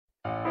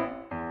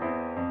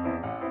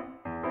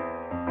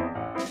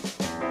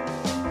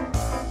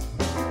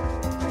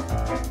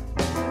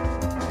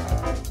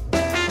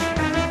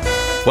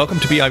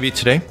Welcome to BIV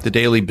Today, the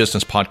daily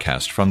business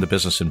podcast from the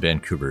Business in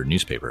Vancouver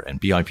newspaper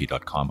and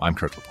BIV.com. I'm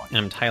Kirk LaPointe.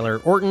 I'm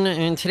Tyler Orton,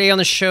 and today on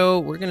the show,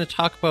 we're going to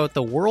talk about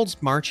the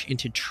world's march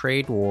into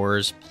trade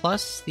wars,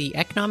 plus the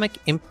economic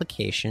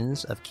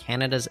implications of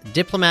Canada's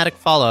diplomatic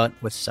fallout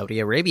with Saudi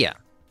Arabia.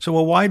 So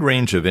a wide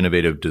range of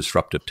innovative,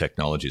 disruptive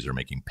technologies are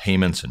making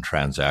payments and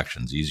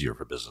transactions easier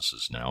for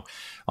businesses now.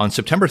 On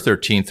September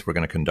 13th, we're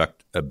going to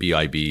conduct a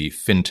BIV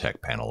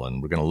FinTech panel,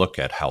 and we're going to look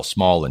at how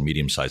small and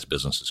medium-sized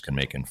businesses can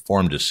make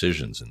informed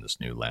decisions in this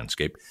new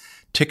landscape.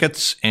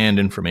 Tickets and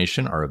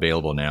information are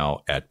available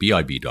now at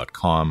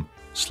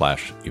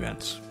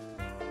bib.com/events.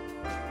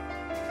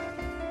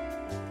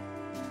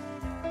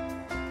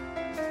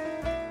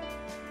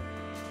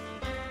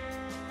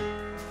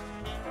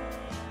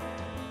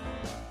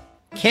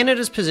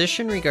 Canada's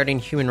position regarding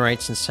human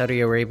rights in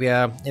Saudi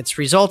Arabia, it's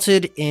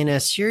resulted in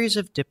a series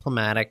of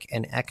diplomatic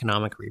and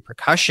economic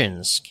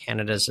repercussions.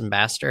 Canada's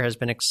ambassador has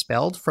been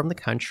expelled from the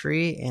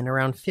country, and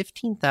around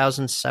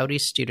 15,000 Saudi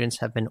students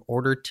have been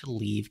ordered to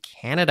leave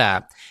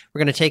Canada. We're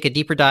going to take a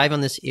deeper dive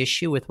on this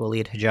issue with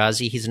Waleed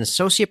Hijazi. He's an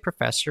associate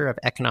professor of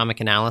economic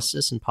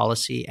analysis and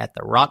policy at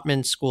the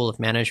Rotman School of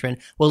Management.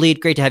 Waleed,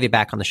 great to have you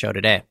back on the show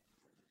today.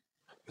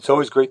 It's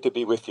always great to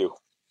be with you.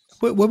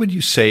 What would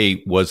you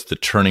say was the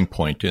turning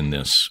point in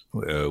this,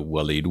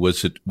 Waleed?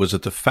 Was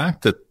it the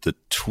fact that the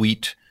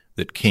tweet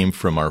that came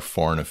from our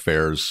Foreign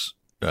Affairs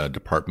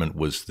Department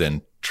was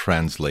then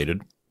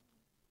translated?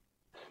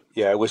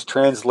 Yeah, it was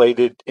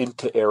translated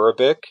into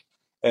Arabic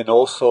and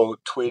also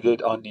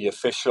tweeted on the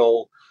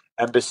official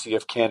Embassy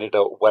of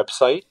Canada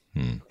website.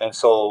 And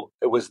so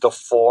it was the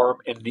forum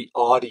and the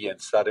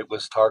audience that it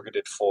was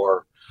targeted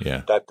for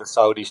that the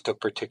Saudis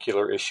took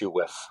particular issue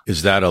with.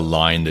 Is that a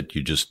line that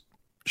you just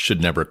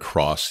should never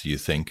cross, you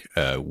think,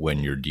 when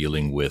you're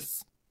dealing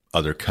with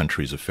other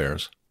countries'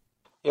 affairs?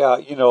 Yeah,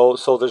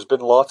 so there's been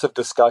lots of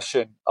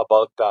discussion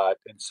about that.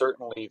 And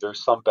certainly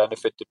there's some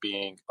benefit to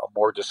being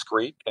more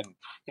discreet. And,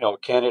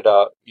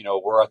 Canada,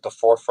 we're at the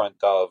forefront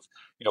of,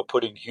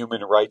 putting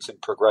human rights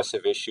and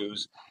progressive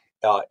issues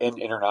in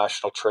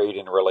international trade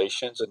and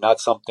relations. And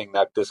that's something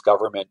that this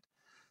government,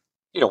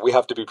 we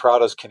have to be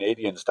proud as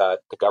Canadians that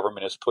the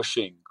government is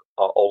pushing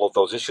all of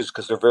those issues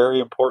because they're very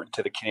important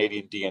to the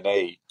Canadian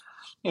DNA.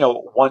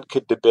 One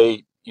could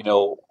debate,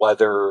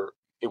 whether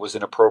it was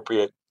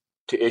inappropriate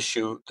to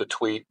issue the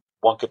tweet.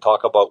 One could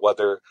talk about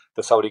whether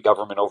the Saudi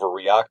government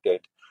overreacted.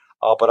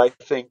 But I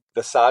think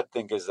the sad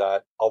thing is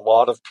that a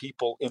lot of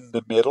people in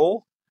the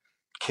middle,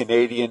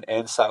 Canadian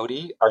and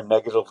Saudi, are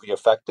negatively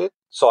affected.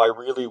 So I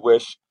really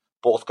wish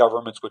both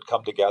governments would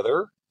come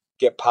together,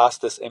 get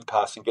past this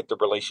impasse, and get the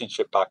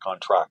relationship back on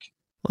track.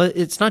 Well,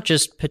 it's not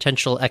just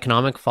potential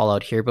economic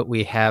fallout here, but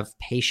we have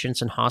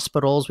patients in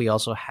hospitals. We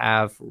also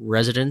have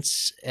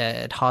residents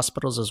at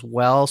hospitals as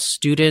well,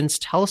 students.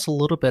 Tell us a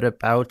little bit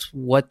about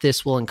what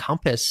this will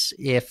encompass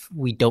if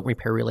we don't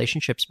repair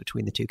relationships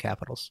between the two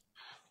capitals.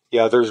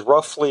 Yeah, there's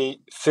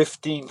roughly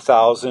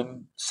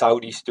 15,000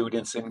 Saudi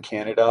students in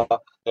Canada.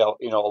 A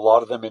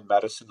lot of them in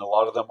medicine, a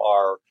lot of them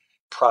are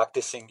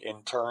practicing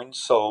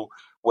interns. So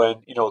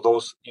when,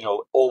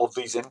 all of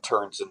these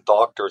interns and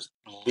doctors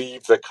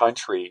leave the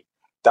country,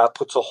 that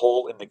puts a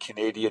hole in the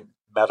Canadian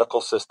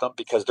medical system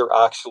because they're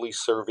actually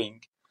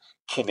serving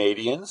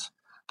Canadians.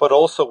 But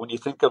also when you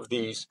think of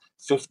these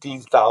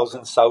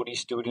 15,000 Saudi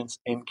students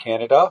in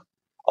Canada,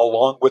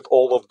 along with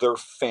all of their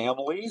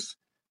families,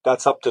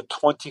 that's up to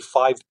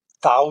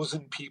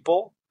 25,000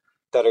 people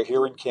that are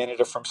here in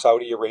Canada from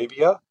Saudi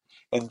Arabia.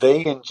 And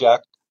they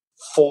inject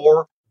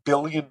 $4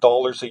 billion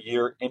a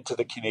year into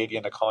the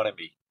Canadian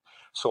economy.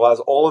 So as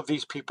all of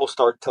these people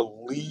start to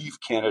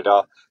leave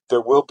Canada, there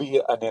will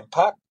be an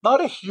impact, not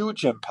a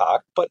huge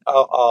impact, but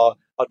a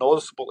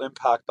noticeable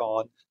impact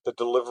on the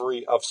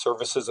delivery of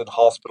services in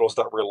hospitals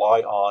that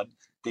rely on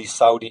these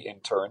Saudi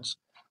interns.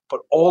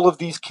 But all of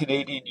these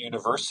Canadian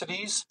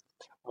universities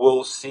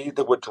will see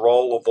the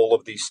withdrawal of all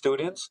of these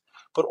students,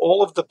 but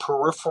all of the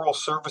peripheral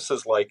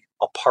services like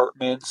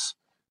apartments,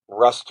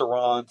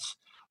 restaurants,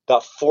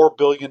 that $4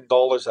 billion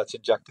that's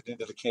injected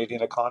into the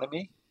Canadian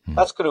economy,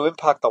 that's going to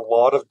impact a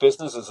lot of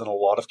businesses and a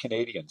lot of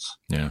Canadians.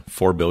 Yeah,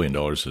 $4 billion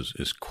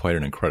is quite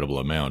an incredible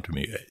amount to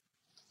me.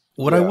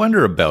 What I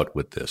wonder about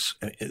with this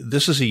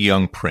is a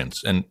young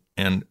prince, and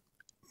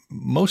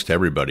most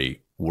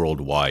everybody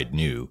worldwide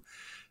knew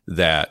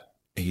that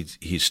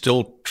he's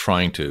still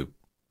trying to,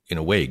 in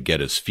a way,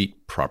 get his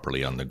feet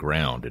properly on the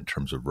ground in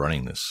terms of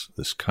running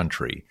this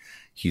country.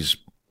 He's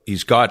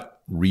got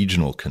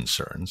regional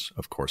concerns,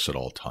 of course, at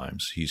all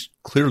times. He's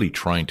clearly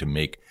trying to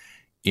make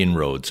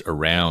inroads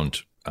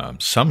around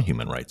some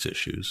human rights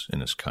issues in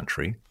his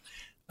country.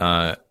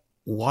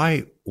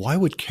 Why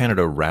would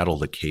Canada rattle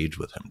the cage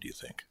with him, do you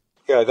think?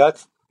 Yeah,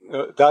 that's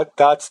the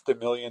 $1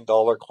 million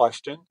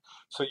question.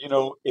 So,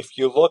 if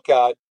you look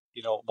at,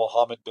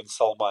 Mohammed bin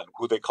Salman,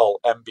 who they call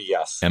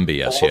MBS.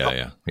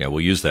 MBS, yeah.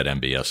 We'll use that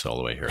MBS all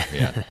the way here.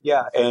 Yeah.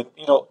 Yeah, and,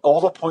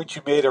 all the points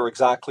you made are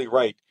exactly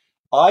right.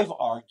 I've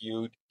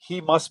argued he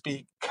must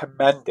be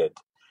commended.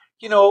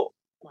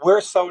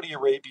 Where Saudi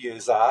Arabia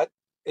is at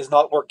is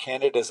not where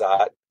Canada's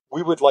at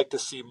we would like to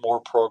see more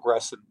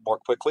progress and more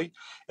quickly.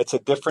 It's a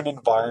different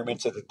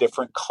environment, it's a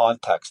different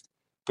context.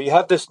 But you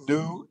have this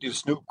new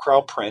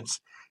crown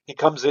prince. He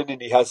comes in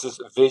and he has this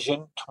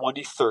vision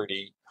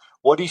 2030.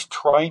 What he's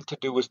trying to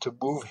do is to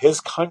move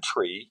his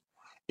country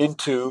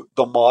into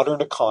the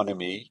modern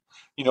economy,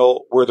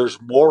 where there's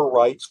more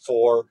rights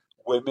for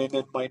women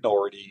and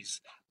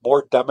minorities,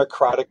 more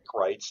democratic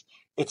rights.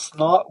 It's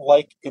not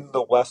like in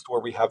the West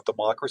where we have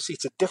democracy.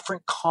 It's a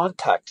different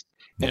context.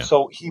 And Yeah.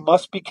 so he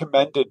must be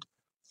commended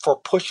for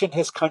pushing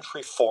his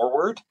country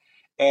forward.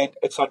 And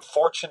it's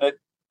unfortunate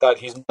that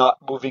he's not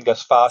moving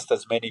as fast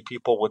as many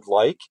people would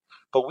like.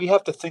 But we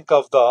have to think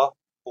of the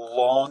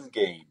long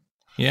game.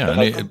 Yeah. And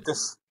I think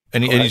this.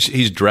 And Go ahead.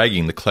 he's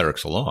dragging the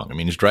clerics along. I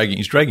mean, he's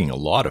dragging a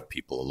lot of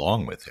people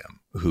along with him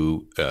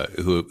who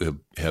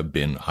have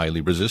been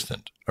highly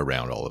resistant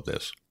around all of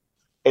this.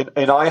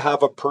 And I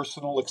have a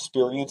personal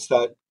experience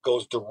that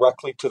goes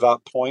directly to that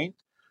point.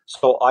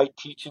 So I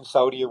teach in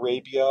Saudi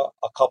Arabia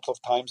a couple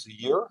of times a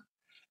year.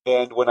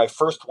 And when I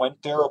first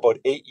went there about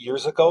 8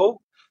 years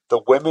ago,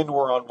 the women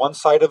were on one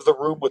side of the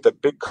room with a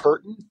big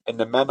curtain and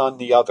the men on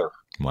the other.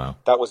 Wow.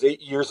 That was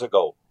 8 years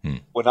ago. Hmm.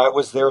 When I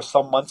was there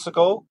some months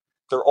ago,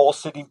 they're all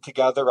sitting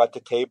together at the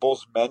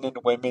tables, men and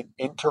women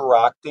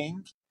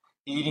interacting,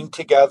 eating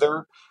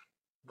together.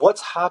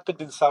 What's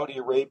happened in Saudi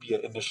Arabia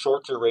in the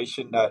short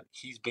duration that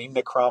he's been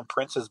the crown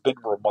prince has been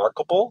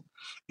remarkable.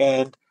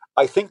 And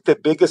I think the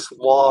biggest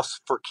loss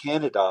for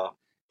Canada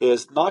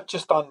is not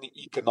just on the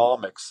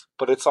economics,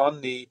 but it's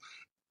on the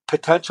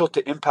potential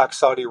to impact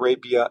Saudi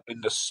Arabia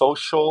in the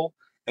social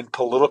and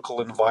political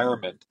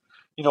environment.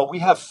 We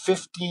have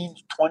 15,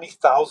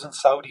 20,000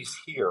 Saudis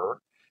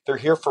here. They're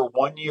here for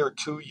 1 year,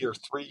 2 year,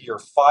 3 year,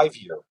 5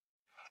 year.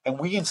 And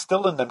we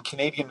instill in them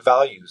Canadian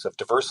values of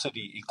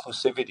diversity,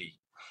 inclusivity,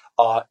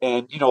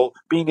 and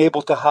being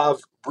able to have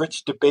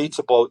rich debates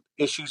about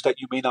issues that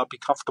you may not be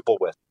comfortable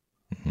with.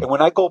 Mm-hmm. And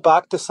when I go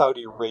back to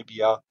Saudi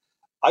Arabia,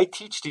 I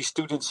teach these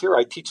students here,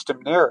 I teach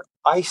them there.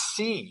 I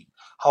see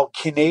how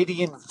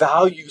Canadian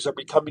values are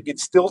becoming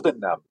instilled in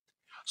them.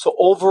 So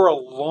over a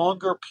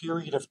longer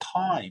period of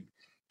time,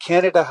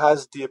 Canada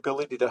has the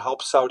ability to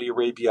help Saudi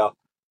Arabia,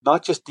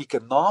 not just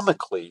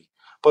economically,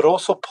 but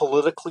also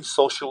politically,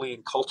 socially,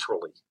 and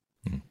culturally.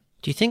 Do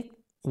you think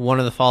one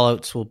of the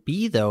fallouts will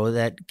be, though,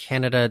 that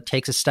Canada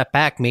takes a step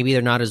back? Maybe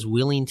they're not as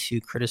willing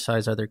to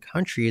criticize other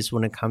countries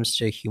when it comes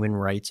to human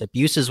rights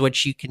abuses,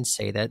 which you can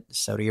say that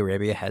Saudi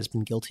Arabia has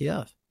been guilty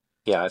of.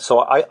 Yeah,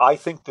 so I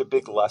think the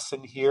big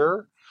lesson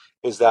here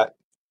is that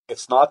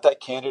it's not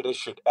that Canada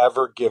should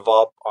ever give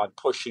up on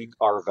pushing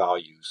our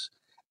values.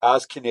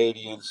 As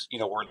Canadians,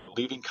 we're the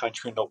leading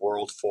country in the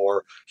world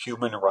for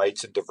human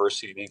rights and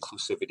diversity and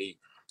inclusivity.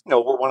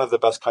 We're one of the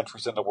best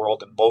countries in the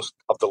world, and most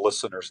of the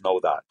listeners know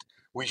that.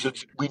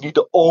 We need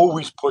to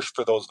always push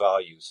for those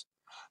values,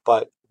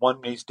 but one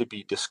needs to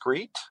be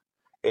discreet,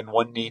 and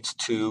one needs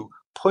to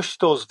push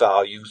those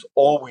values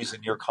always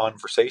in your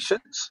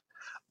conversations.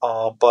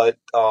 But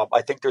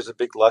I think there's a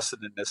big lesson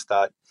in this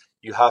that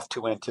you have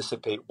to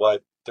anticipate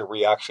what the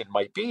reaction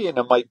might be, and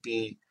it might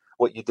be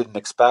what you didn't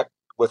expect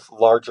with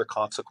larger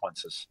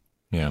consequences.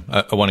 Yeah,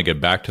 I want to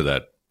get back to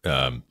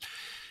that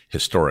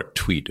historic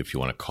tweet, if you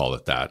want to call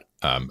it that.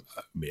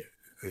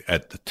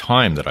 At the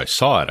time that I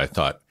saw it, I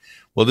thought,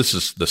 well, this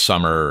is the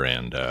summer,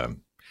 and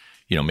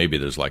maybe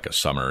there's like a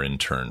summer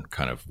intern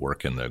kind of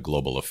work in the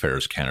Global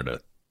Affairs Canada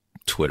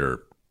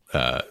Twitter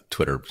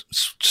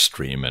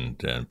stream,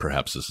 and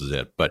perhaps this is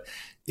it. But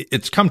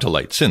it's come to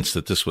light since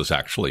that this was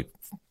actually,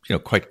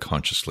 quite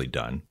consciously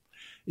done.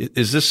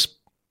 Is this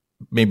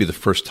maybe the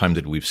first time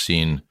that we've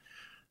seen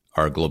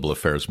our Global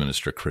Affairs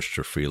Minister,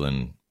 Chrystia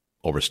Freeland,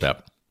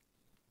 overstep?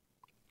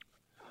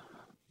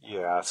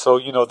 Yeah, so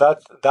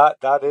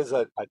that is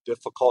a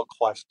difficult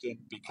question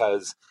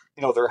because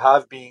there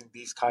have been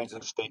these kinds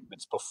of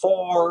statements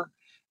before,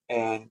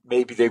 and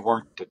maybe they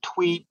weren't a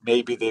tweet,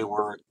 maybe they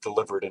were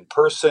delivered in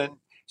person,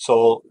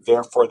 so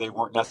therefore they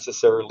weren't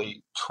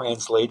necessarily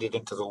translated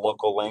into the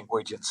local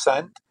language and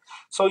sent.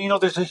 So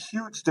there's a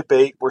huge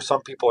debate where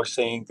some people are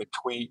saying the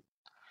tweet,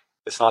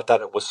 it's not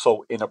that it was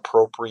so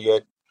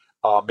inappropriate,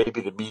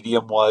 maybe the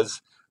medium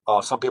was.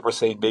 Some people are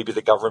saying maybe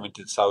the government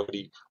in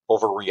Saudi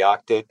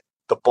overreacted.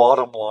 The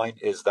bottom line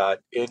is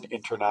that in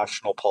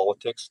international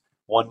politics,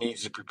 one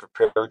needs to be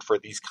prepared for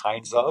these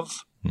kinds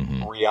of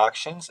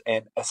reactions,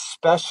 and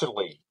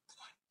especially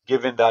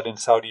given that in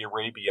Saudi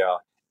Arabia,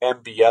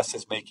 MBS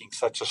is making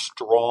such a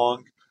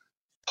strong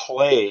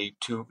play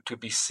to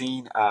be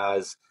seen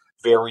as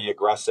very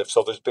aggressive.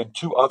 So there's been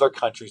two other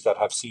countries that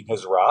have seen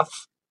his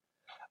wrath,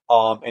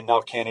 and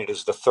now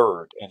Canada's the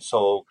third. And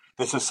so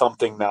this is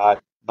something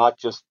that not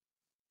just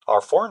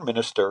our foreign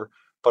minister,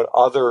 but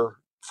other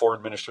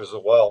foreign ministers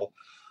as well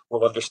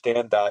will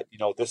understand that,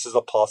 this is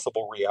a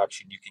possible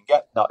reaction you can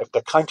get. Now, if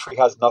the country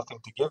has nothing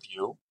to give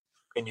you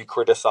and you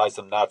criticize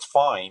them, that's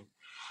fine.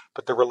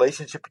 But the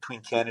relationship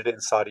between Canada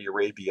and Saudi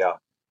Arabia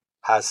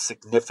has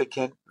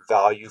significant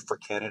value for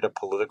Canada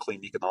politically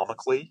and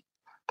economically.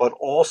 But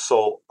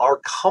also, our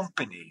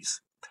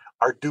companies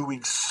are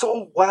doing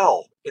so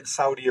well in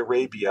Saudi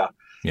Arabia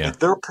Yeah. And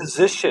they're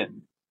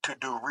positioned to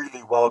do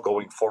really well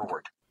going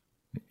forward.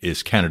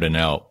 Is Canada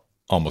now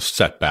almost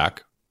set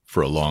back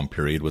for a long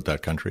period with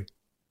that country?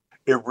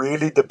 It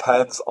really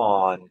depends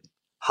on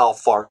how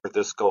far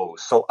this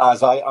goes. So,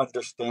 as I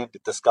understand, the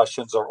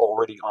discussions are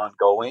already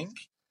ongoing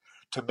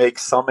to make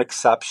some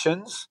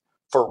exceptions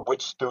for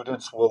which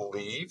students will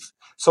leave.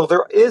 So,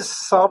 there is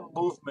some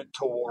movement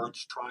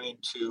towards trying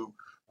to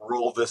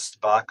roll this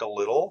back a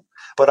little.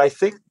 But I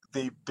think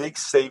the big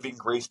saving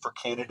grace for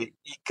Canada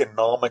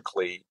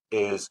economically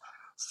is,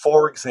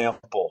 for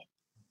example,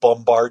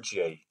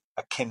 Bombardier,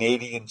 a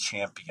Canadian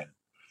champion.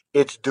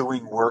 It's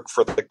doing work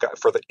for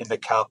the in the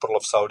capital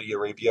of Saudi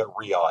Arabia,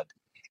 Riyadh,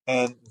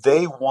 and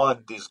they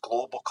won this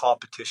global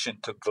competition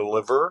to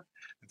deliver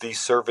these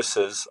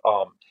services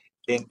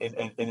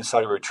in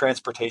Saudi Arabia,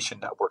 transportation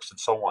networks and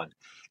so on,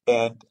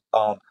 and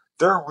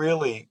they're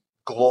really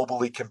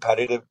globally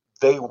competitive.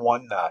 They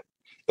won that.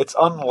 It's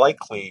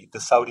unlikely the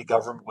Saudi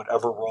government would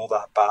ever roll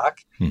that back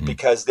Mm-hmm.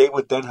 because they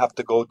would then have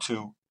to go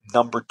to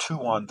number two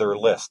on their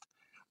list.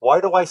 Why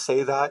do I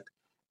say that?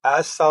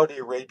 As Saudi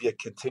Arabia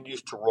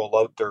continues to roll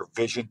out their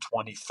Vision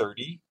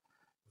 2030,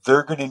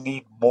 they're going to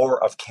need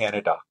more of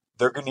Canada.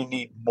 They're going to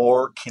need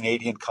more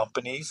Canadian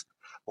companies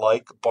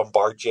like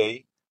Bombardier,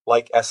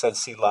 like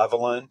SNC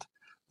Lavalin,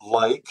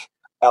 like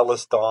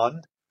Ellis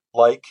Don,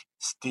 like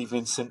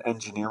Stevenson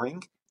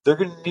Engineering. They're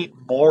going to need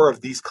more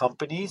of these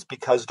companies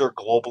because they're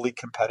globally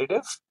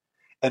competitive.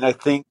 And I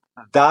think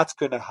that's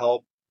going to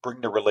help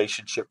bring the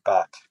relationship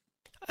back.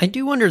 I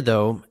do wonder,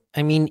 though.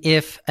 I mean,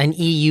 if an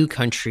EU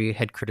country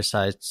had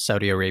criticized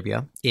Saudi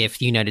Arabia, if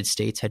the United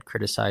States had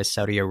criticized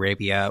Saudi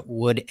Arabia,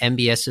 would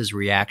MBS's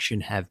reaction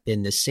have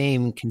been the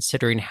same,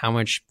 considering how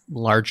much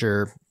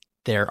larger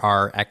there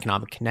are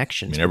economic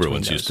connections? I mean,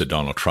 everyone's used to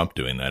Donald Trump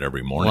doing that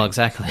every morning. Well,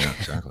 exactly. Yeah,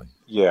 exactly.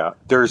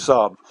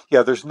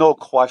 There's no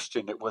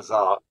question it was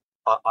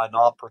an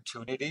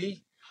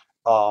opportunity.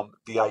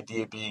 The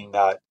idea being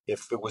that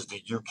if it was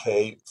the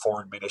UK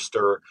foreign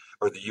minister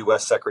or the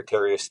US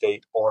Secretary of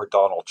State or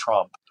Donald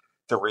Trump,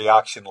 the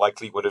reaction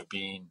likely would have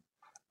been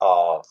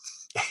uh,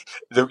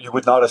 you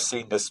would not have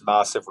seen this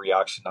massive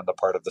reaction on the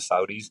part of the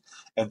Saudis.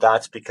 And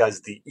that's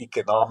because the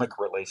economic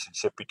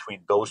relationship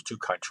between those two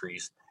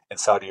countries and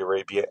Saudi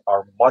Arabia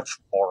are much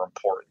more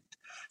important.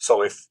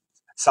 So if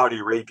Saudi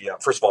Arabia,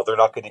 first of all, they're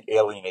not going to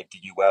alienate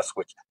the US,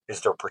 which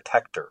is their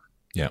protector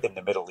Yeah. in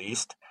the Middle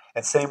East.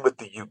 And same with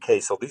the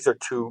UK. So these are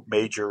two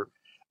major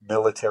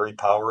military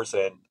powers.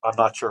 And I'm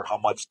not sure how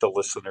much the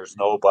listeners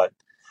know, but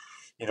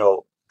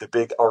the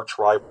big arch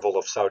rival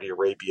of Saudi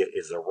Arabia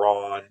is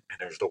Iran, and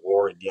there's the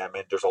war in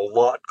Yemen. There's a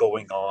lot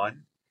going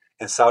on,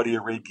 and Saudi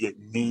Arabia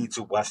needs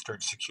Western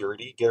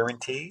security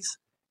guarantees.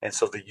 And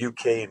so the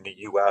UK and the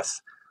US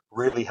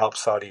really help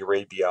Saudi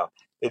Arabia,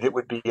 and it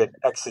would be an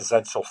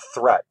existential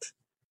threat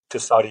to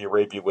Saudi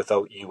Arabia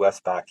without US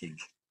backing.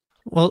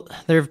 Well,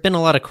 there have been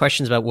a lot of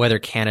questions about whether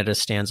Canada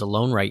stands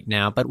alone right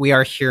now, but we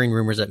are hearing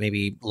rumors that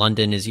maybe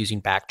London is using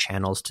back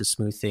channels to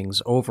smooth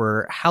things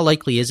over. How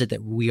likely is it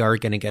that we are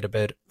going to get a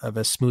bit of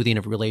a smoothing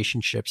of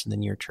relationships in the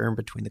near term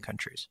between the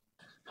countries?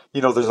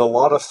 There's a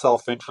lot of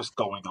self-interest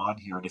going on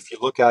here. And if you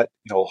look at,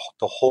 the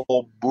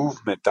whole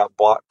movement that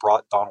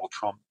brought Donald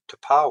Trump to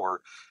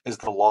power is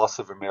the loss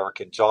of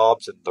American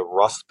jobs and the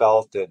Rust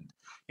Belt and,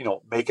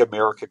 make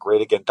America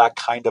great again, that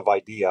kind of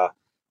idea.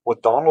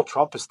 What Donald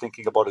Trump is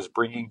thinking about is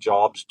bringing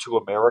jobs to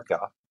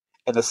America.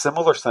 And a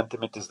similar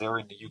sentiment is there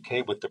in the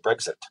UK with the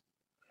Brexit.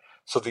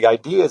 So the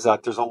idea is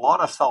that there's a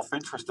lot of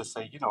self-interest to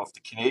say, if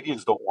the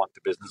Canadians don't want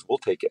the business, we'll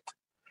take it.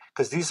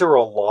 Because these are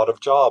a lot of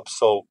jobs.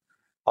 So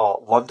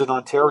London,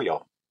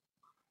 Ontario,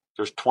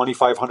 there's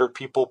 2,500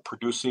 people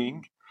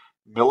producing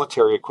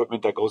military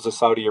equipment that goes to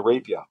Saudi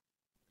Arabia.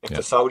 If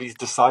the Saudis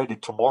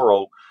decided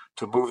tomorrow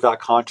to move that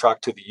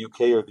contract to the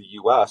UK or the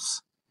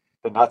US,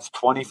 then that's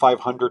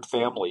 2,500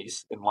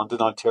 families in London,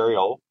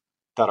 Ontario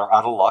that are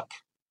out of luck.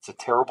 It's a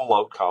terrible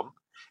outcome.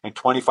 And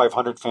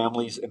 2,500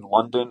 families in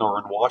London or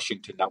in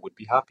Washington that would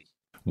be happy.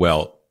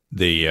 Well,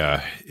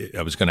 I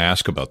was going to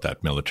ask about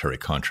that military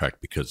contract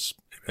because,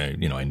 I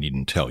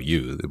needn't tell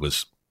you, it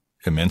was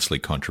immensely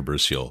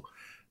controversial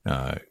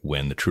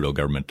when the Trudeau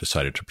government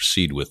decided to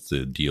proceed with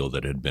the deal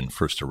that had been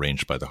first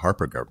arranged by the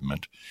Harper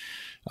government.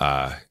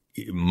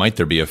 Might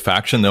there be a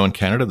faction, though, in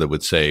Canada that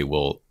would say,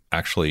 well,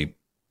 actually,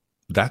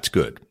 that's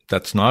good.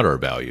 That's not our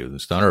value.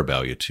 It's not our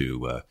value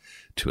to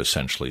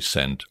essentially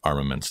send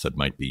armaments that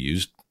might be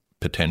used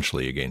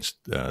potentially against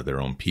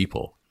their own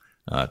people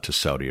to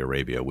Saudi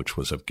Arabia, which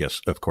was, of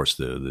course,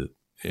 the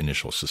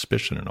initial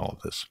suspicion in all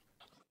of this.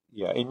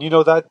 Yeah, and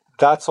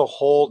that's a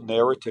whole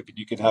narrative, and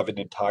you can have an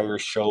entire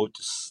show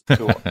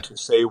to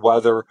say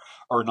whether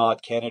or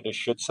not Canada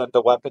should send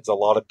the weapons. A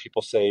lot of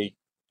people say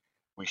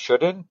we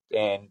shouldn't,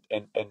 and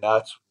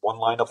that's one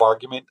line of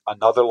argument.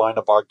 Another line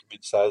of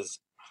argument says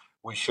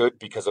we should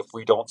because if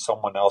we don't,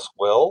 someone else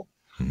will.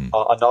 Mm-hmm.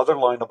 Another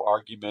line of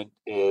argument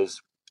is,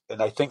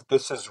 and I think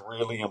this is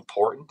really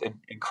important and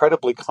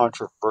incredibly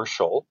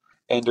controversial.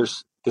 And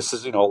this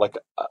is like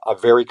a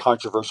very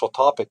controversial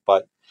topic,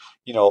 but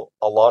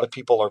a lot of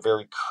people are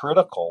very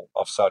critical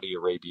of Saudi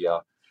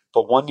Arabia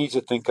but one needs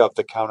to think of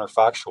the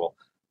counterfactual.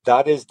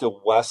 That is the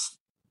West's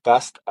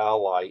best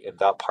ally in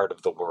that part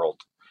of the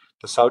world.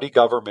 The Saudi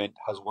government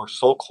has worked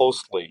so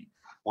closely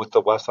with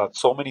the West on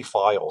so many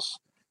files.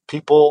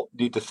 People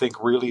need to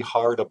think really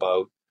hard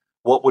about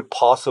what would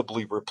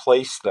possibly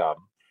replace them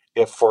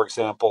if, for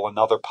example,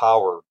 another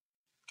power,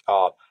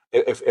 uh,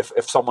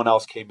 if someone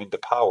else came into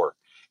power.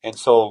 And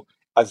so,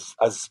 as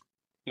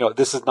you know,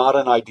 this is not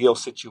an ideal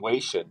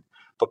situation,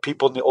 but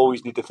people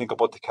always need to think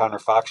about the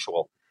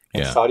counterfactual.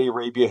 And Yeah. Saudi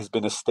Arabia has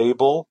been a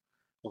stable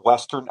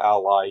Western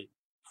ally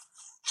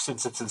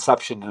since its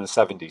inception in the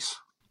 70s.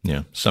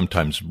 Yeah.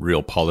 Sometimes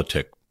real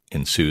politic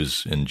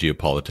ensues in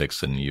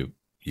geopolitics, and you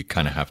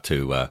kind of have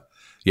to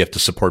you have to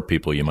support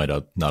people you might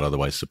not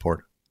otherwise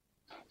support.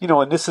 You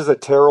know, and this is a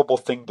terrible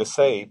thing to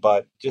say,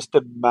 but just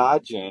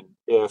imagine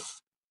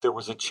if there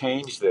was a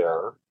change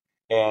there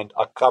and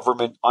a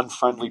government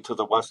unfriendly to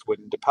the West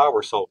went into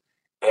power. So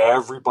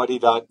everybody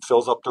that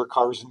fills up their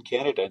cars in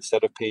Canada,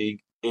 instead of paying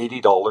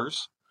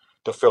 $80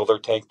 to fill their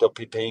tank, they'll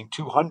be paying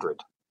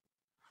 200.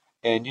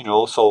 And, you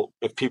know, so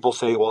if people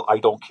say, well, I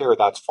don't care,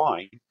 that's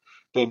fine,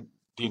 then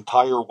the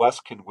entire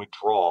West can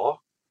withdraw.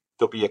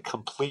 There'll be a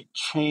complete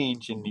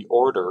change in the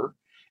order,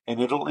 and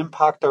it'll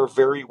impact our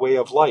very way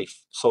of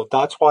life. So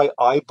that's why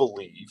I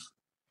believe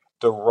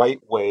the right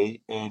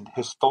way, and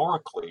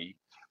historically,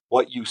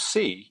 what you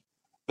see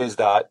is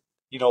that,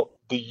 you know,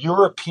 the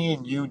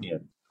European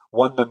Union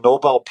won the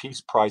Nobel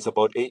Peace Prize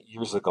about 8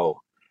 years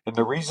ago. And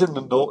the reason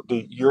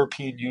the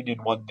European Union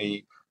won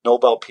the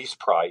Nobel Peace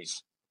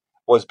Prize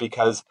was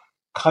because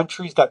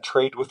countries that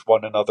trade with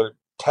one another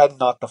tend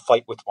not to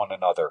fight with one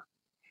another.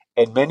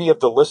 And many of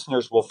the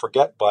listeners will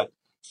forget, but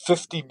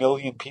 50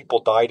 million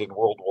people died in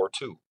World War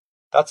II.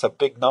 That's a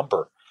big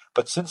number.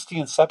 But since the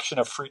inception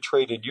of free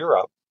trade in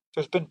Europe,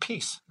 there's been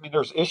peace. I mean,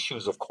 there's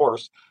issues, of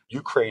course,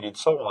 Ukraine and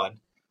so on,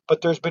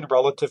 but there's been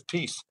relative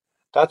peace.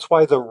 That's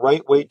why the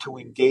right way to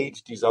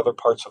engage these other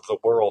parts of the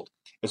world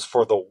is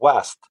for the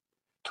West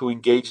to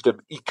engage them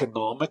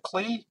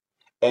economically.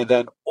 And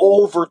then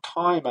over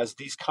time, as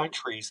these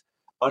countries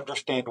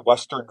understand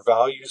Western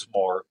values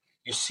more,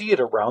 you see it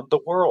around the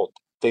world.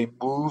 They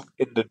move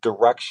in the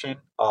direction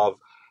of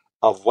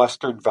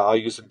Western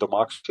values and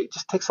democracy. It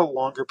just takes a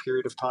longer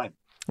period of time.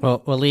 Well,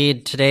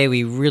 Waleed, today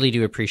we really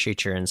do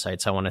appreciate your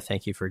insights. I want to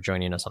thank you for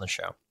joining us on the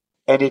show.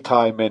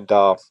 Anytime, and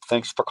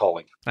thanks for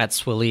calling.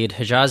 That's Waleed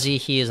Hijazi.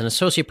 He is an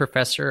associate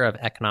professor of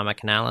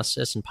economic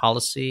analysis and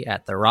policy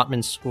at the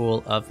Rotman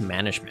School of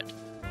Management.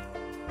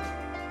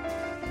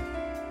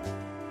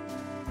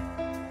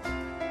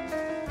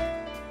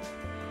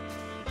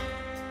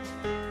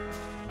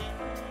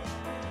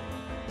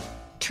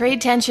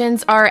 Trade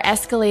tensions are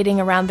escalating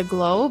around the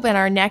globe, and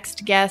our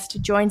next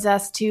guest joins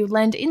us to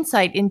lend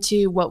insight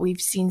into what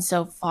we've seen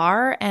so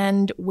far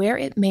and where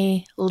it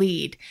may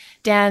lead.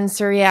 Dan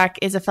Suryak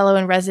is a fellow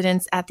in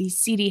residence at the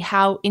C.D.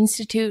 Howe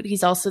Institute.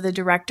 He's also the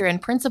director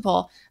and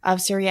principal of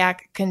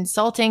Suryak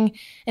Consulting,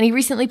 and he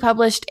recently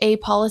published a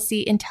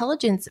policy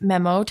intelligence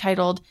memo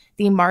titled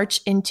The March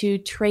into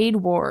Trade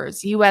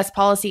Wars, U.S.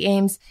 Policy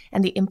Aims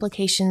and the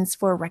Implications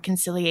for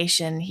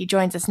Reconciliation. He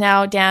joins us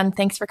now. Dan,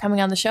 thanks for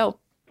coming on the show.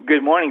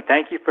 Good morning.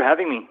 Thank you for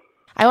having me.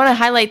 I want to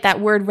highlight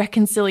that word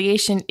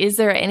reconciliation. Is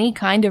there any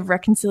kind of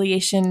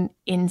reconciliation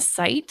in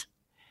sight?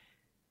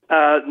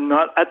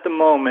 Not at the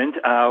moment.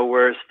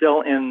 We're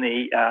still in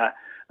the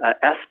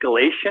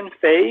escalation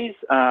phase.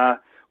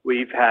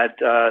 We've had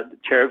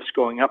tariffs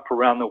going up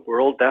around the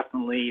world,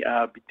 definitely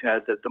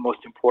because the most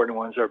important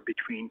ones are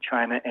between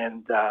China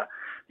and the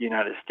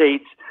United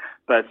States,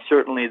 but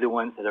certainly the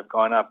ones that have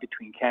gone up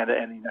between Canada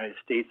and the United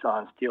States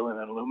on steel and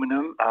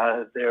aluminum,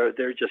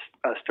 they're just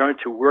starting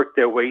to work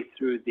their way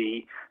through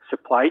the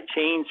supply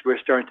chains. We're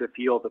starting to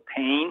feel the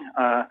pain,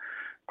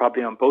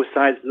 probably on both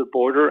sides of the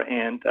border,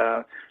 and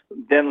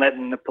then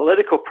letting the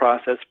political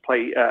process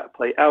play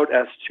out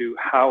as to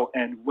how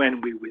and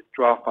when we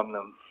withdraw from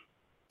them.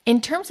 In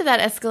terms of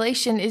that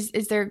escalation,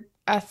 is there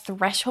a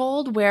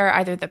threshold where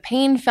either the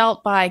pain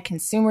felt by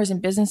consumers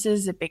and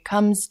businesses, it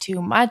becomes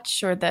too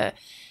much, or the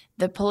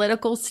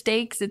political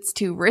stakes, it's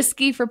too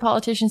risky for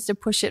politicians to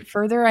push it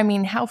further? I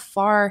mean, how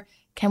far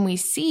can we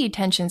see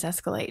tensions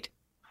escalate?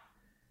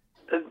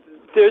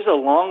 There's a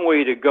long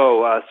way to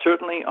go.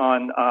 Certainly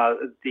on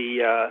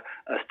the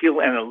steel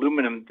and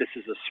aluminum, this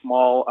is a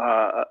small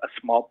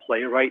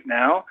play right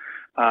now.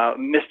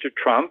 Mr.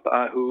 Trump,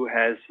 who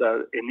has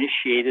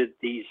initiated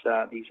these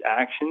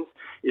actions,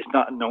 is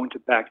not known to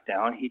back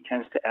down. He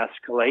tends to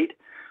escalate.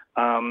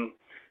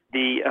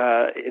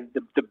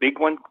 The big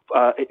one,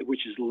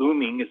 which is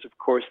looming, is of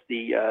course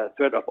the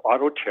threat of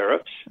auto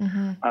tariffs.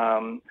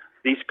 Mm-hmm.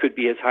 These could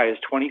be as high as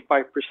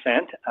 25%,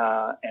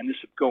 and this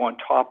would go on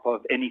top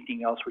of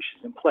anything else which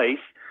is in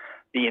place.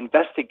 The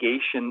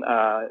investigation,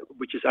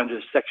 which is under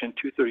Section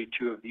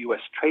 232 of the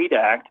U.S. Trade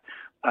Act,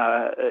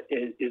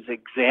 is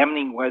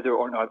examining whether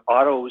or not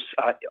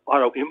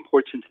auto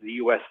imports into the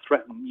U.S.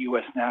 threaten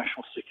U.S.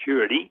 national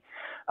security.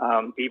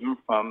 even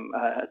from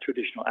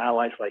traditional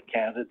allies like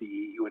Canada, the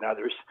EU, and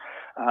others.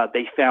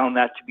 They found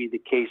that to be the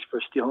case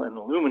for steel and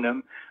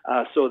aluminum,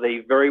 so they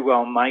very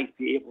well might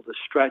be able to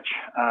stretch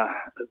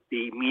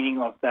the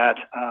meaning of that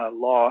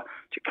law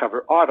to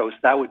cover autos.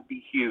 That would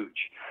be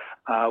huge.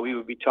 We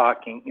would be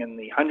talking in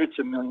the hundreds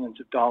of millions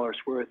of dollars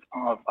worth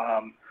of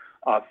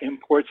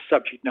imports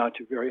subject now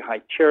to very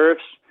high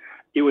tariffs.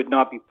 It would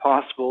not be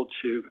possible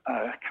to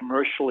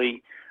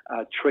commercially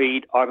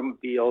trade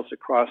automobiles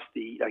across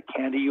the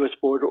Canada-U.S.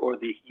 border or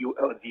the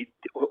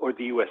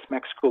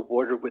U.S.-Mexico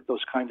border with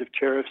those kinds of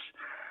tariffs.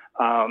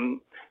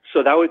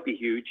 So that would be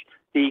huge.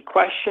 The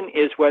question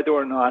is whether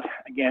or not,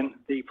 again,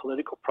 the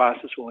political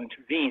process will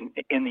intervene.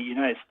 In the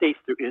United States,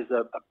 there is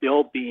a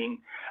bill being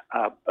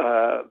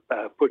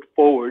put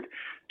forward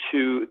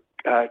to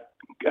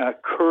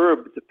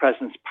curb the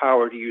president's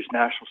power to use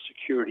national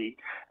security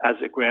as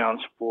a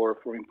grounds for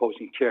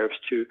imposing tariffs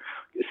to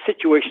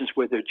situations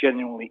where there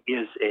genuinely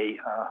is a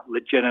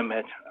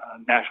legitimate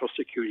national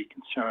security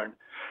concern.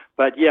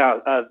 But yeah,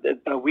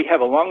 we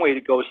have a long way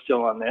to go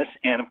still on this.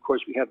 And of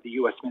course, we have the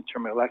U.S.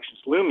 midterm elections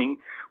looming,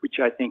 which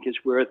I think is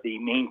where the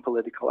main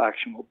political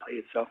action will play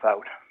itself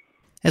out.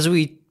 As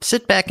we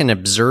sit back and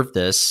observe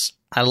this,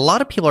 a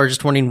lot of people are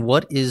just wondering,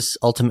 what is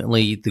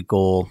ultimately the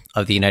goal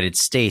of the United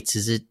States?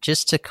 Is it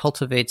just to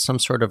cultivate some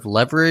sort of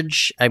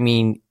leverage? I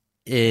mean,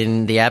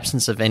 in the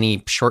absence of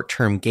any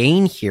short-term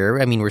gain here,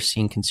 I mean, we're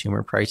seeing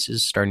consumer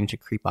prices starting to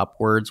creep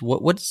upwards.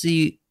 What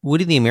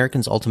do the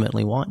Americans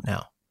ultimately want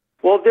now?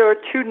 Well, there are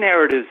two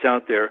narratives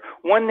out there.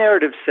 One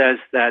narrative says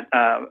that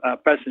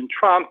President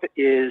Trump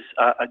is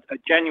a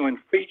genuine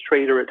free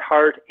trader at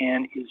heart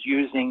and is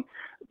using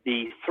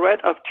the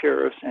threat of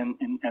tariffs and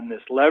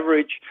this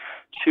leverage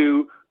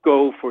to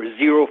go for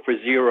zero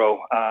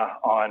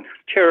on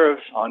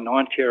tariffs, on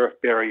non-tariff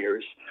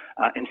barriers,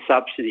 and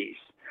subsidies.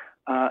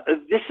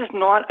 This is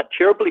not a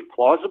terribly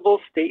plausible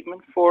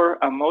statement for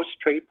most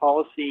trade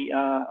policy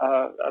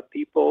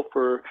people,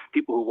 for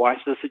people who watch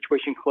the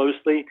situation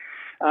closely.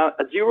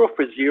 A zero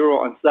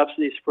on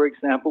subsidies, for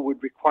example,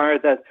 would require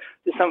that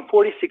there's some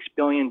 $46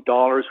 billion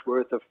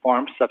worth of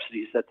farm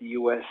subsidies that the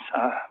U.S.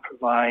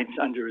 Provides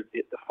under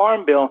the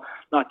Farm Bill,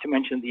 not to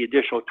mention the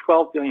additional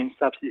 $12 billion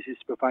subsidies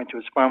it's provided to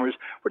its farmers,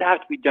 would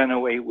have to be done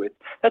away with.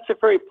 That's a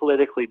very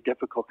politically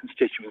difficult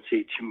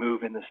constituency to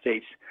move in the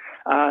States.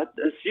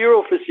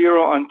 Zero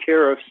on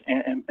tariffs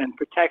and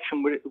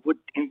protection would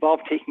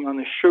involve taking on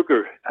the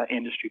sugar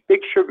industry.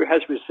 Big Sugar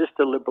has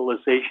resisted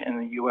liberalization in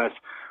the U.S.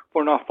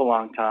 for an awful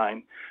long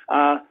time.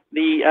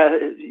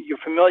 You're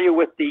familiar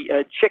with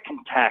the chicken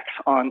tax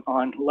on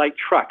light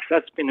trucks.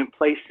 That's been in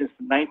place since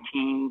the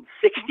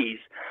 1960s.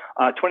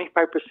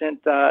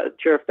 25%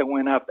 tariff that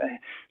went up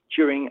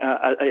during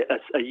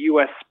a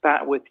U.S.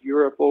 spat with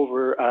Europe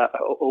over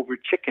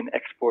chicken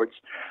exports.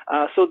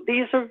 So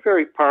these are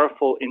very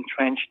powerful,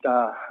 entrenched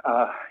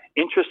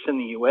interests in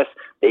the U.S.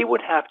 They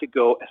would have to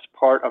go as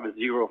part of a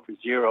zero.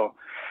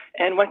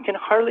 And one can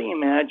hardly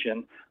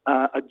imagine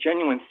a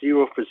genuine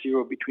zero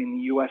between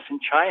the U.S. and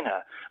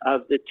China.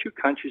 The two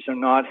countries are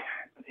not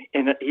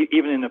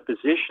even in a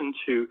position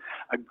to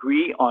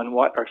agree on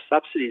what are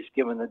subsidies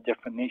given the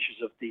different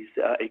natures of these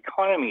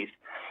economies.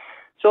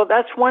 So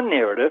that's one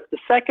narrative. The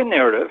second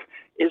narrative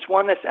is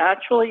one that's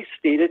actually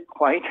stated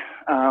quite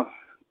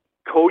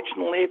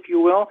cogently, if you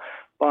will,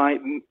 by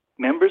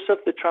members of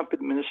the Trump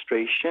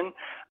administration,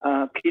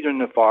 Peter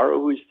Navarro,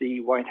 who is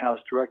the White House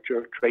Director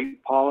of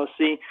Trade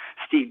Policy,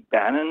 Steve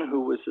Bannon,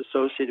 who was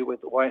associated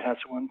with the White House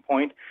at one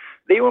point.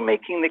 They were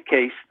making the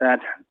case that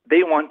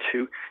they want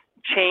to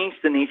change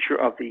the nature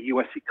of the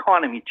U.S.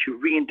 economy, to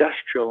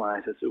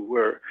reindustrialize, as it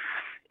were.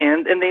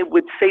 And they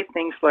would say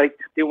things like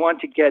they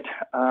want to get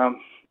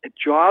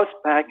jobs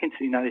back into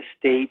the United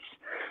States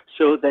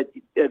so that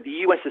the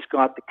U.S. has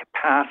got the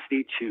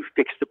capacity to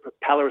fix the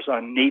propellers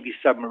on Navy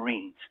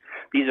submarines.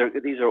 These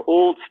are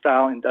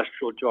old-style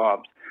industrial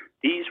jobs.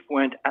 These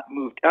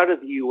moved out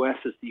of the U.S.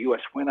 as the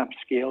U.S. went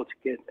upscale to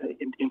get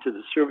into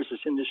the services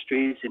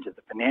industries, into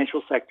the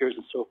financial sectors,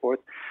 and so forth.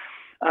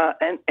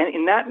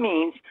 And that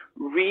means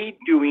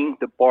redoing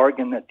the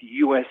bargain that the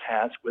U.S.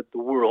 has with the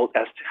world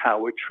as to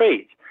how it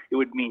trades. It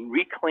would mean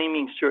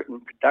reclaiming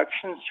certain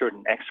production,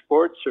 certain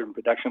exports, certain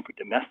production for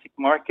domestic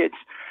markets,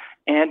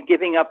 and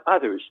giving up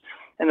others.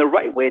 And the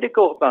right way to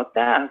go about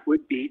that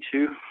would be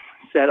to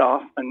set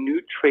off a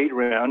new trade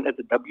round at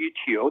the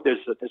WTO.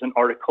 There's an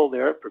article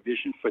there, a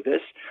provision for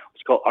this.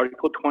 It's called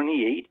Article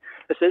 28.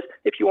 That says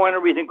if you want to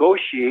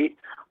renegotiate,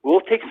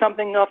 we'll take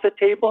something off the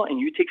table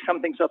and you take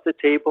some things off the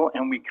table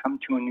and we come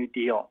to a new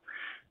deal.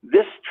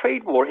 This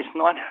trade war is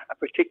not a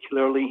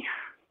particularly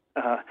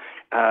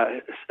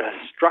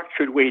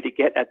structured way to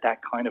get at that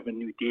kind of a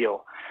new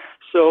deal.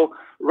 So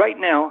right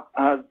now,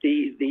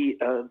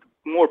 the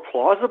more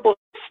plausible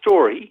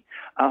story,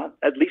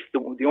 at least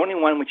the only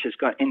one which has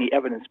got any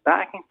evidence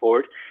backing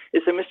for it,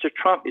 is that Mr.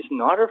 Trump is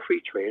not a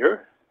free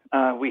trader.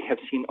 We have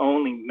seen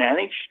only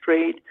managed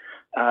trade,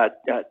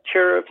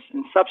 tariffs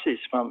and subsidies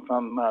from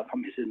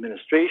his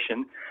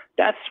administration.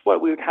 That's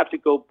what we would have to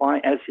go by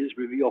as his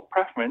revealed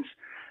preference.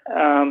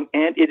 And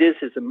it is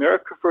his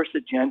America First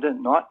agenda,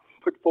 not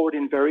put forward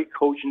in very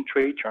cogent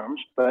trade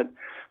terms, but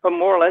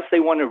more or less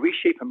they want to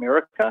reshape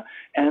America,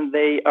 and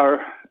they are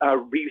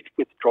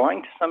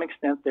withdrawing to some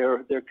extent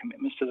their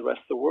commitments to the rest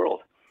of the world.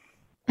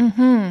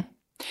 Mm-hmm.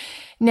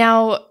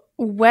 Now,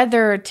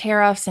 whether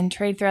tariffs and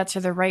trade threats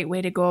are the right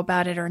way to go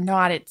about it or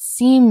not, it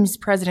seems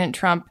President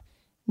Trump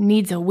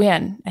needs a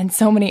win. And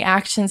so many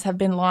actions have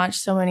been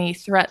launched, so many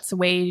threats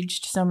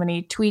waged, so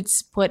many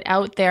tweets put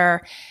out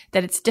there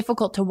that it's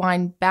difficult to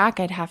wind back,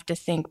 I'd have to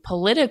think,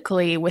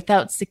 politically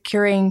without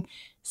securing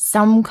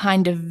some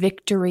kind of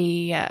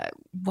victory.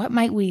 What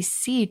might we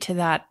see to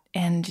that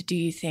end, do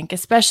you think?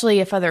 Especially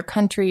if other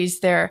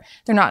countries, they're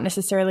not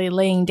necessarily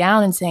laying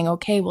down and saying,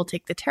 okay, we'll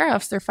take the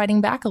tariffs. They're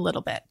fighting back a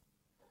little bit.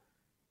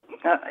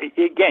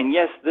 Again,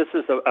 yes, this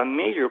is a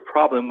major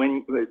problem.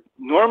 When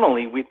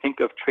normally we think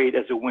of trade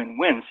as a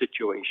win-win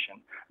situation,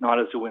 not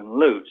as a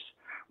win-lose.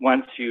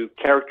 Once you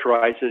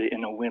characterize it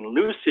in a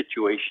win-lose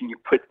situation, you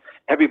put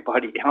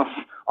everybody else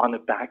on the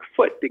back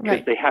foot because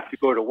they have to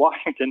go to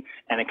Washington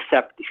and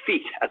accept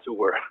defeat, as it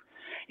were,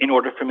 in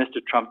order for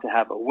Mr. Trump to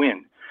have a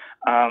win.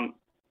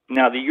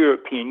 Now, the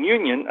European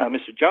Union,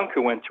 Mr.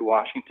 Juncker went to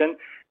Washington,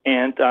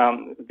 and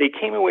they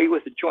came away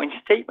with a joint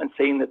statement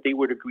saying that they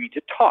would agree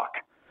to talk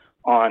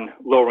on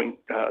lowering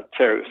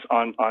tariffs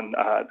on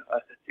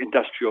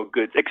industrial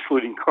goods,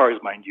 excluding cars,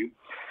 mind you.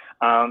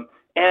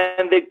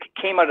 And they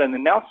came out an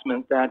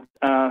announcement that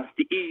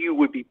the EU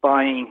would be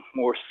buying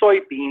more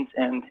soybeans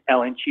and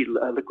LNG,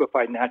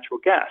 liquefied natural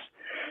gas.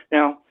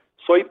 Now,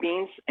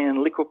 soybeans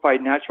and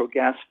liquefied natural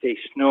gas face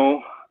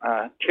no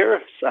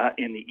tariffs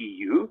in the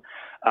EU.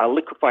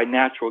 Liquefied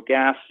natural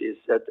gas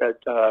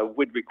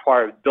would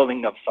require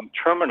building of some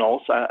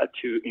terminals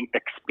to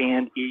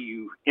expand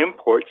EU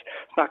imports.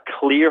 It's not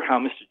clear how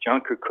Mr.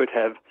 Juncker could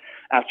have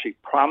actually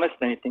promised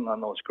anything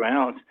on those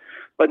grounds.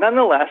 But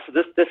nonetheless,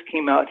 this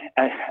came out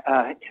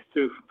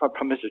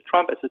from Mr.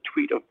 Trump as a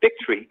tweet of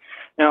victory.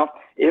 Now,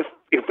 if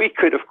we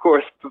could, of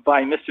course,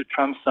 provide Mr.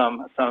 Trump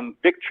some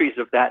victories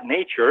of that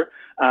nature,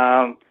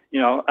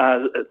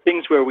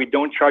 things where we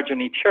don't charge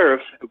any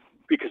tariffs,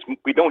 because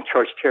we don't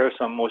charge tariffs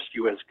on most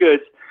U.S.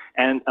 goods,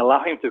 and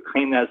allow him to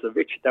claim that as a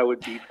victory, that would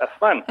be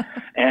fun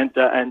and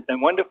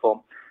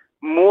wonderful.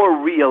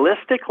 More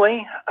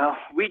realistically,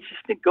 we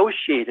just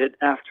negotiated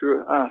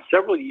after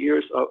several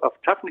years of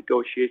tough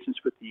negotiations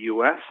with the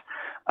U.S.,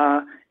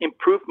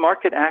 improved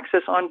market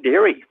access on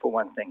dairy, for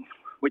one thing,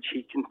 which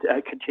he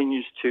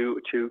continues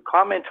to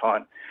comment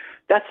on.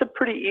 That's a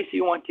pretty easy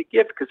one to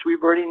give because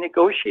we've already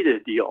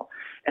negotiated a deal.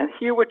 And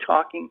here we're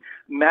talking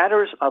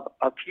matters of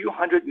a few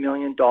 $100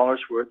 million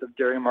worth of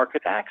dairy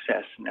market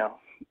access. Now,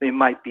 they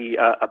might be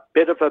a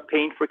bit of a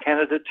pain for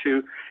Canada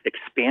to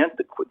expand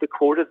the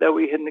quota that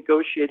we had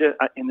negotiated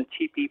in the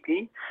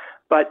TPP,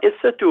 but it's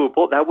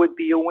doable. That would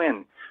be a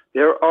win.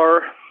 There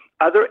are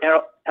other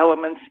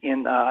elements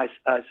in, I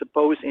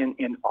suppose,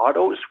 in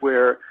autos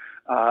where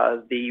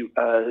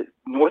the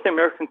North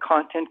American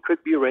content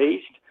could be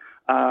raised,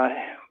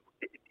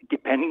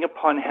 depending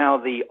upon how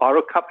the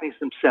auto companies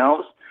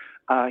themselves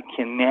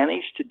can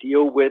manage to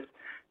deal with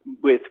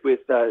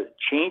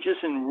changes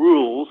in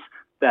rules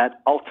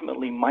that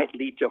ultimately might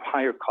lead to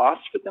higher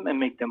costs for them and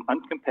make them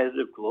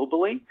uncompetitive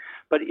globally.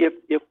 But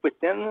if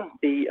within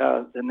the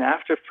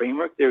NAFTA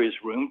framework there is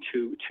room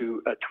to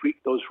tweak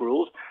those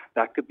rules,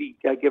 that could be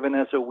given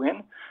as a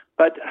win.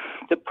 But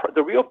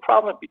the real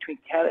problem between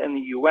Canada and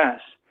the U.S.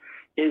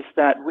 is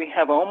that we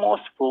have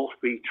almost full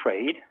free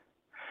trade.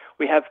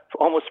 We have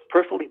almost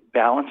perfectly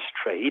balanced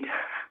trade.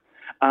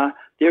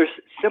 There's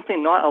simply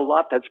not a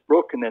lot that's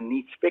broken that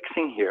needs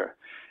fixing here.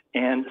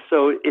 And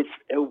so it's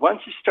once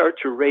you start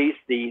to raise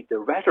the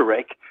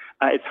rhetoric,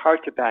 it's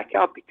hard to back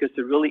out because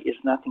there really is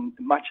nothing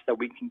much that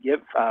we can give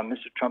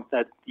Mr. Trump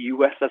that the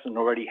U.S. doesn't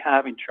already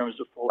have in terms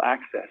of full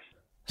access.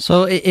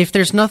 So if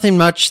there's nothing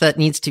much that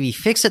needs to be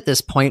fixed at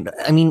this point,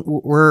 I mean,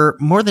 we're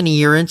more than a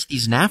year into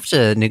these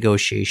NAFTA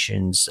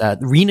negotiations,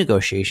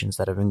 renegotiations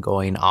that have been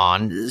going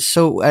on.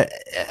 So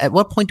at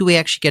what point do we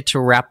actually get to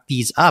wrap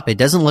these up? It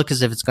doesn't look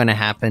as if it's going to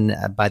happen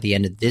by the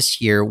end of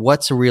this year.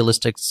 What's a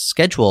realistic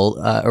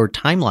schedule or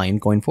timeline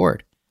going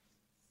forward?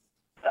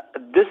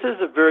 This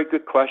is a very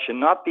good question.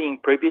 Not being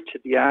privy to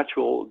the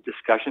actual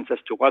discussions as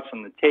to what's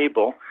on the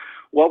table,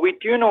 what we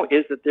do know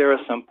is that there are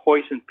some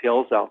poison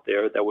pills out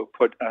there that were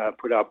put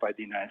out by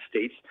the United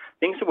States,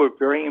 things that were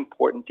very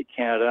important to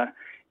Canada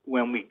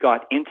when we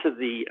got into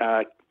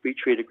the free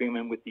trade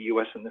agreement with the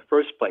U.S. in the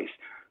first place.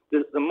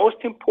 The most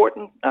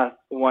important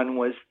one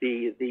was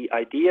the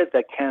idea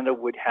that Canada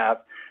would have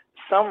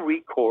some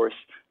recourse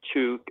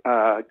to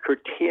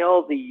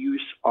curtail the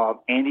use of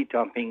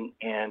anti-dumping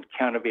and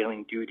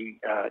countervailing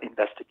duty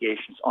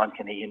investigations on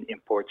Canadian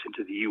imports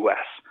into the U.S.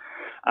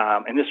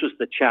 And this was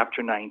the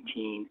Chapter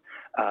 19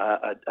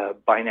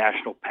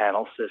 binational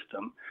panel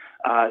system.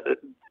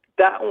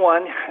 That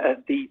one,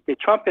 the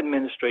Trump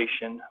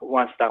administration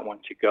wants that one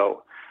to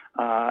go.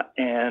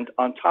 And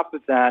on top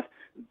of that,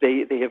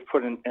 they have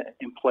put in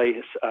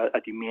place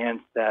a demand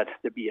that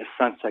there be a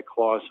sunset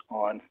clause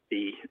on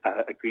the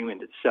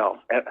agreement itself.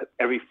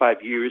 Every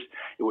 5 years,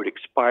 it would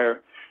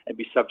expire and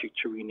be subject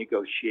to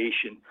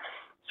renegotiation.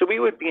 So we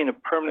would be in a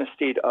permanent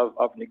state of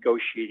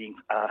negotiating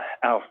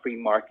our free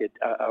market,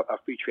 our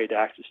free trade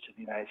access to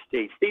the United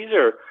States. These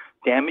are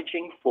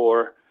damaging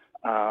for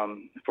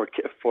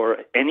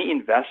any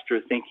investor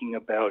thinking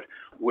about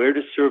where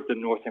to serve the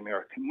North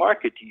American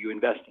market. Do you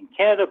invest in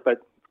Canada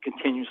but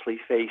continuously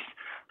face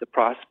the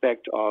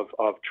prospect of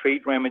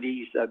trade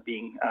remedies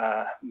being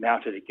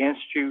mounted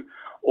against you,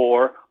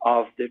 or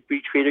of the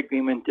free trade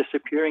agreement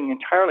disappearing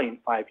entirely in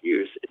 5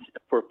 years?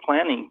 For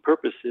planning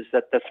purposes,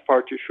 that's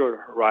far too short a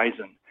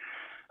horizon.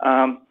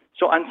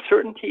 So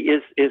uncertainty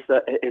is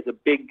a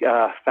big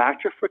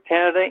factor for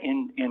Canada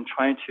in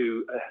trying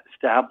to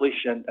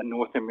establish a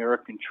North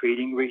American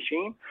trading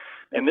regime,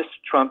 and Mr.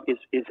 Trump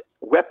is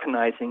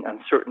weaponizing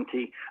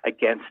uncertainty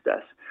against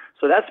us.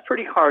 So that's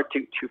pretty hard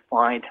to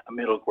find a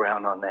middle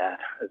ground on that.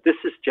 This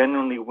is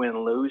generally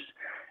win-lose,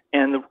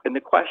 and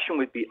the question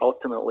would be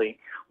ultimately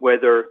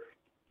whether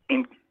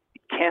in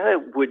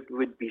Canada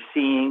would be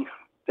seeing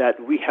that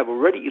we have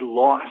already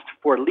lost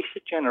for at least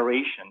a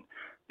generation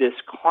this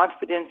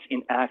confidence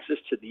in access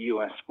to the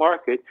U.S.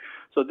 market.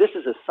 So this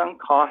is a sunk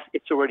cost.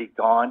 It's already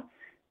gone,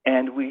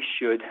 and we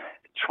should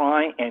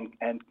try and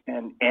end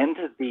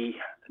the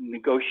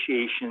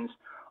negotiations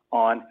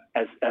on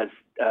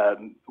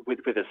with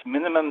as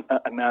minimum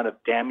amount of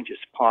damage as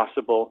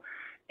possible,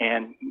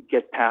 and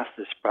get past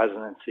this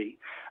presidency.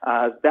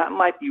 That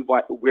might be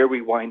where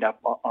we wind up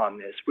on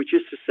this, which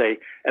is to say,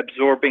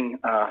 absorbing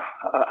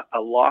a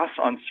loss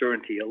on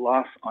certainty, a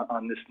loss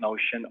on this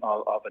notion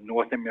of a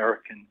North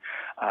American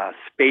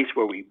space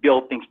where we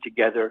build things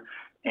together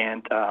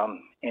and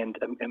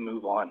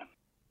move on.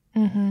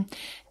 Mm-hmm.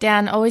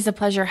 Dan, always a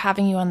pleasure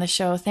having you on the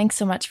show. Thanks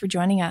so much for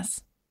joining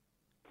us.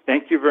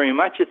 Thank you very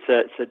much.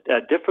 It's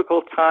a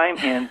difficult time,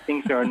 and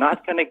things are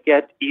not going to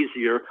get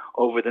easier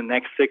over the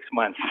next 6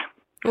 months.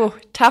 Oh,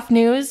 tough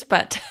news,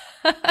 but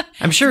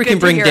I'm sure we can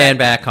bring Dan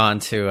back on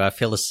to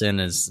fill us in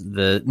as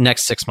the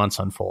next 6 months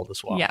unfold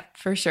as well. Yeah,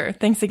 for sure.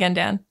 Thanks again,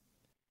 Dan.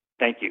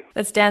 Thank you.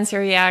 That's Dan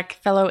Suryak,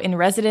 fellow in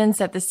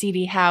residence at the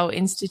C.D. Howe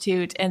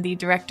Institute and the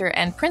director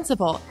and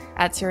principal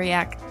at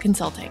Suryak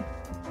Consulting.